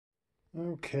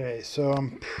Okay, so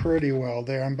I'm pretty well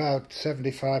there. I'm about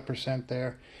 75%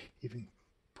 there. Even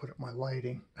put up my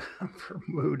lighting for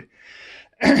mood.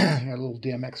 Got a little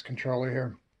DMX controller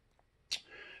here.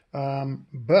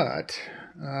 But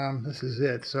this is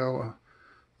it. So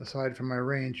aside from my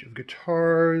range of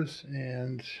guitars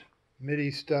and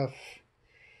MIDI stuff,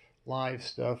 live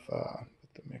stuff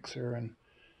with the mixer, and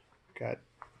got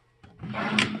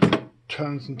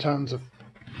tons and tons of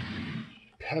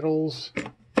pedals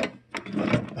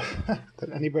that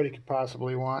anybody could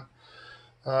possibly want.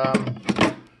 Um,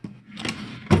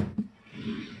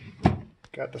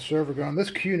 Got the server going. This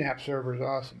QNAP server is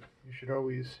awesome. You should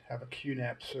always have a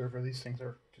QNAP server. These things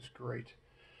are just great.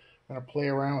 I'm going to play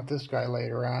around with this guy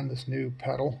later on, this new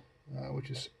pedal, which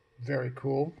is very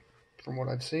cool from what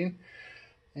I've seen.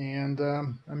 And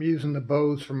I'm using the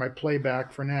Bose for my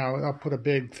playback for now. I'll put a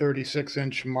big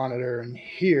 36-inch monitor in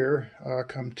here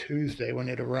come Tuesday when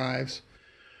it arrives.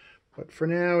 But for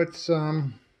now,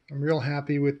 I'm real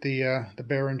happy with the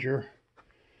Behringer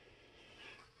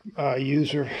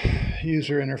user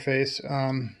interface.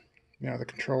 The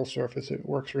control surface, it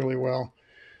works really well.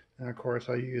 And of course,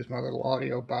 I use my little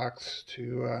audio box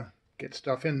to get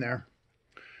stuff in there.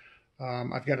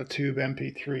 I've got a tube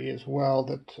MP3 as well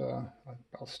that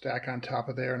I'll stack on top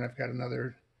of there, and I've got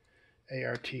another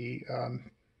ART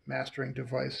mastering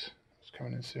device that's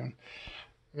coming in soon.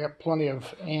 I've got plenty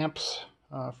of amps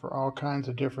for all kinds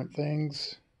of different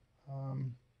things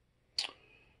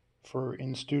for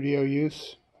in-studio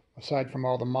use. Aside from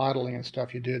all the modeling and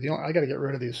stuff you do, I got to get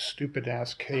rid of these stupid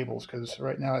ass cables because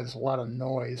right now there's a lot of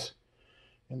noise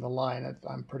in the line.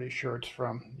 I'm pretty sure it's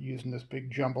from using this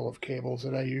big jumble of cables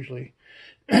that I usually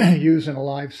use in a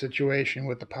live situation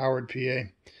with the powered PA.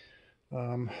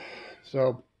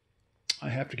 So I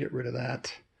have to get rid of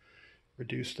that,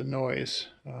 reduce the noise.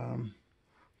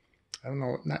 I don't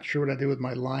know, not sure what I do with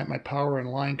my power and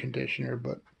line conditioner,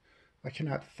 but I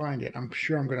cannot find it. I'm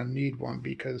sure I'm going to need one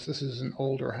because this is an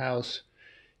older house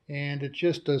and it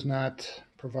just does not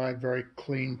provide very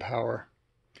clean power,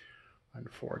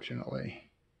 unfortunately.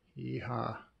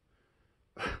 Yeehaw.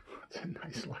 It's a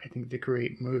nice lighting to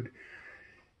create mood.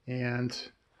 And,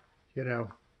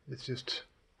 it's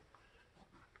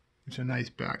a nice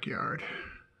backyard.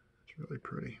 It's really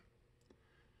pretty.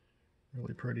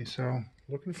 Really pretty. So,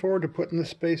 looking forward to putting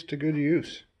this space to good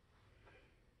use.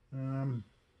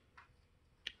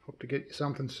 Hope to get you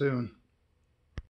something soon.